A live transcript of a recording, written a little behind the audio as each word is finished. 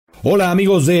Hola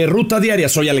amigos de Ruta Diaria,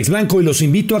 soy Alex Blanco y los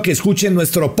invito a que escuchen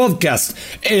nuestro podcast,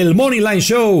 el Moneyline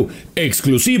Show,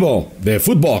 exclusivo de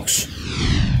Footbox.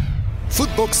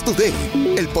 Footbox Today,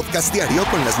 el podcast diario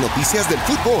con las noticias del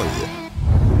fútbol.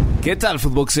 ¿Qué tal,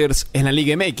 Footboxers? En la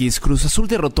Liga MX, Cruz Azul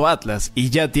derrotó a Atlas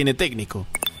y ya tiene técnico.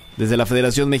 Desde la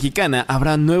Federación Mexicana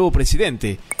habrá nuevo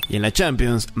presidente. Y en la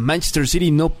Champions, Manchester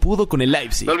City no pudo con el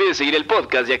Leipzig. No olvides seguir el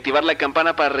podcast y activar la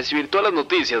campana para recibir todas las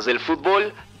noticias del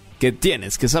fútbol que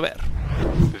tienes que saber.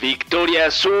 Victoria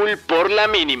azul por la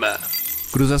mínima.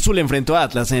 Cruz Azul enfrentó a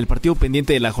Atlas en el partido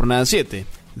pendiente de la jornada 7.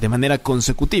 De manera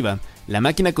consecutiva, la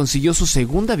Máquina consiguió su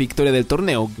segunda victoria del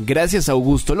torneo gracias a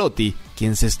Augusto Lotti,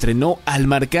 quien se estrenó al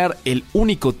marcar el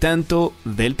único tanto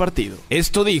del partido.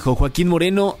 Esto dijo Joaquín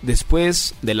Moreno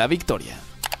después de la victoria.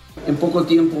 En poco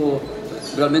tiempo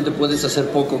realmente puedes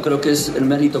hacer poco. Creo que es el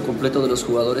mérito completo de los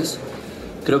jugadores.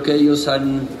 Creo que ellos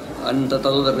han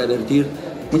tratado de revertir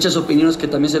muchas opiniones que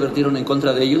también se vertieron en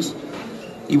contra de ellos.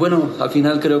 Y bueno, al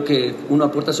final creo que uno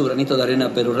aporta su granito de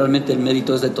arena, pero realmente el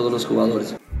mérito es de todos los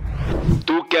jugadores.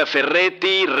 Tuca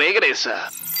Ferretti regresa.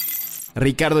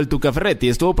 Ricardo el Tuca Ferretti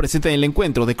estuvo presente en el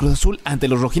encuentro de Cruz Azul ante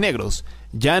los rojinegros,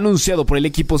 ya anunciado por el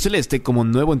equipo celeste como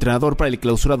nuevo entrenador para el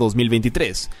Clausura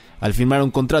 2023, al firmar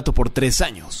un contrato por 3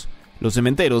 años. Los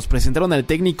cementeros presentaron al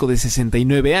técnico de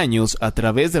 69 años a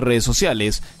través de redes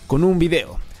sociales con un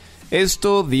video.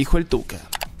 Esto dijo el Tuca.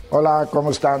 Hola,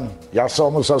 ¿cómo están? Ya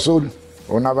somos azul.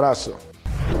 Un abrazo.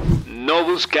 No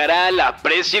buscará la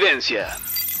presidencia.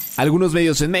 Algunos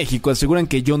medios en México aseguran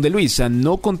que John de Luisa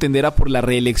no contenderá por la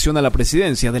reelección a la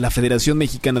presidencia de la Federación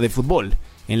Mexicana de Fútbol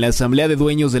en la Asamblea de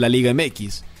Dueños de la Liga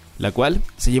MX, la cual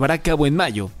se llevará a cabo en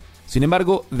mayo. Sin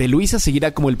embargo, de Luisa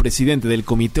seguirá como el presidente del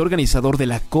comité organizador de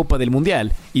la Copa del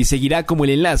Mundial y seguirá como el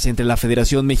enlace entre la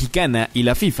Federación Mexicana y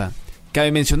la FIFA.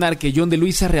 Cabe mencionar que John de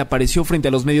Luisa reapareció frente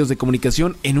a los medios de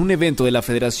comunicación en un evento de la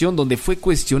federación donde fue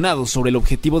cuestionado sobre el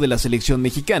objetivo de la selección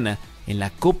mexicana en la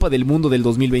Copa del Mundo del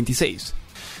 2026.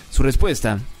 Su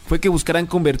respuesta fue que buscarán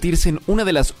convertirse en una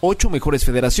de las 8 mejores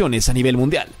federaciones a nivel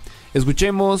mundial.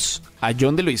 Escuchemos a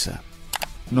John de Luisa.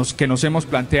 Que nos hemos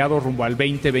planteado rumbo al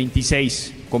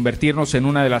 2026, convertirnos en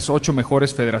una de las 8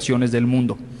 mejores federaciones del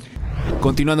mundo.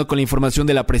 Continuando con la información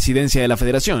de la presidencia de la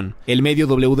federación, el medio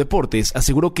W Deportes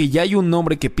aseguró que ya hay un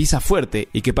nombre que pisa fuerte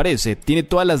y que parece tiene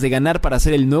todas las de ganar para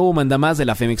ser el nuevo mandamás de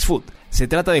la FMF. Se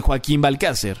trata de Joaquín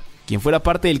Balcácer, quien fuera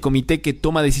parte del comité que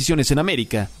toma decisiones en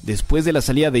América después de la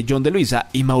salida de John de Luisa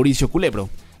y Mauricio Culebro,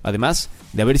 además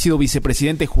de haber sido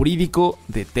vicepresidente jurídico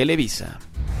de Televisa.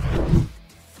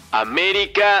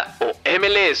 América o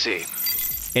MLS.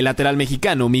 El lateral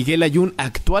mexicano Miguel Ayun,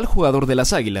 actual jugador de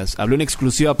las Águilas, habló en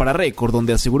exclusiva para Record,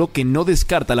 donde aseguró que no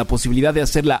descarta la posibilidad de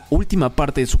hacer la última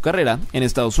parte de su carrera en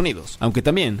Estados Unidos, aunque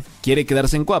también quiere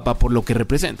quedarse en Cuapa por lo que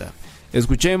representa.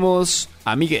 Escuchemos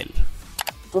a Miguel.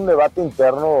 Es un debate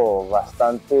interno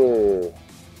bastante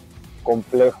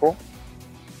complejo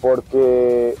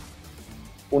porque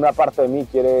una parte de mí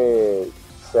quiere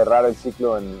cerrar el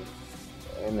ciclo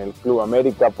en el Club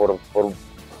América por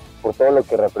todo lo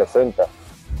que representa.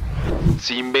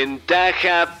 Sin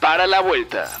ventaja para la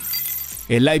vuelta.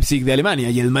 El Leipzig de Alemania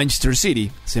y el Manchester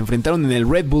City se enfrentaron en el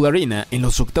Red Bull Arena en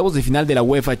los octavos de final de la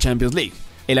UEFA Champions League.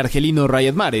 El argelino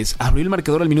Riyad Mahrez abrió el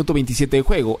marcador al minuto 27 de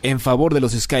juego en favor de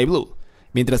los Sky Blue,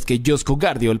 mientras que Josko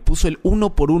Gvardiol puso el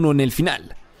 1-1 en el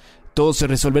final. Todo se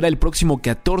resolverá el próximo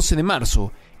 14 de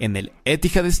marzo en el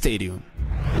Etihad Stadium.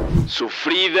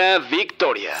 Sufrida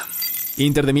victoria.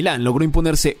 Inter de Milán logró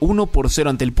imponerse 1-0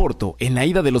 ante el Porto en la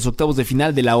ida de los octavos de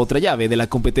final de la otra llave de la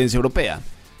competencia europea.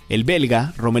 El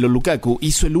belga, Romelu Lukaku,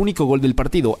 hizo el único gol del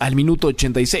partido al minuto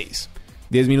 86.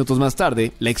 10 minutos más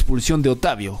tarde, la expulsión de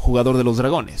Otavio, jugador de los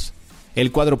Dragones.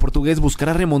 El cuadro portugués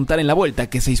buscará remontar en la vuelta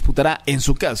que se disputará en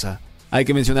su casa. Hay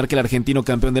que mencionar que el argentino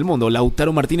campeón del mundo,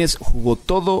 Lautaro Martínez, jugó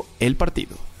todo el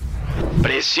partido.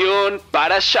 Presión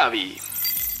para Xavi.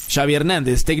 Xavi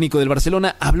Hernández, técnico del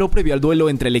Barcelona, habló previo al duelo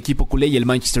entre el equipo culé y el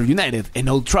Manchester United en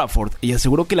Old Trafford y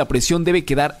aseguró que la presión debe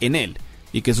quedar en él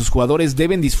y que sus jugadores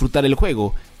deben disfrutar el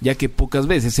juego, ya que pocas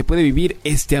veces se puede vivir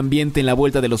este ambiente en la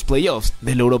vuelta de los playoffs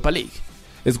de la Europa League.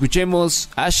 Escuchemos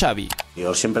a Xavi.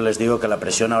 Yo siempre les digo que la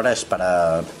presión ahora es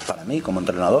para mí como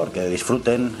entrenador, que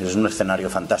disfruten, es un escenario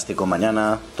fantástico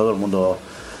mañana, todo el mundo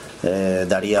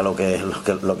daría lo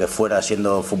que fuera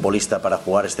siendo futbolista para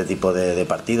jugar este tipo de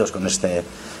partidos con este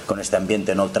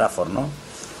ambiente en Old Trafford, ¿no?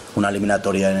 Una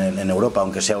eliminatoria en Europa,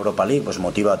 aunque sea Europa League, pues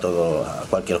motiva a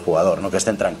cualquier jugador, ¿no? Que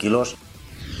estén tranquilos.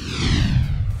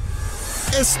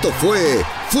 Esto fue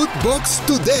Footbox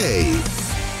Today.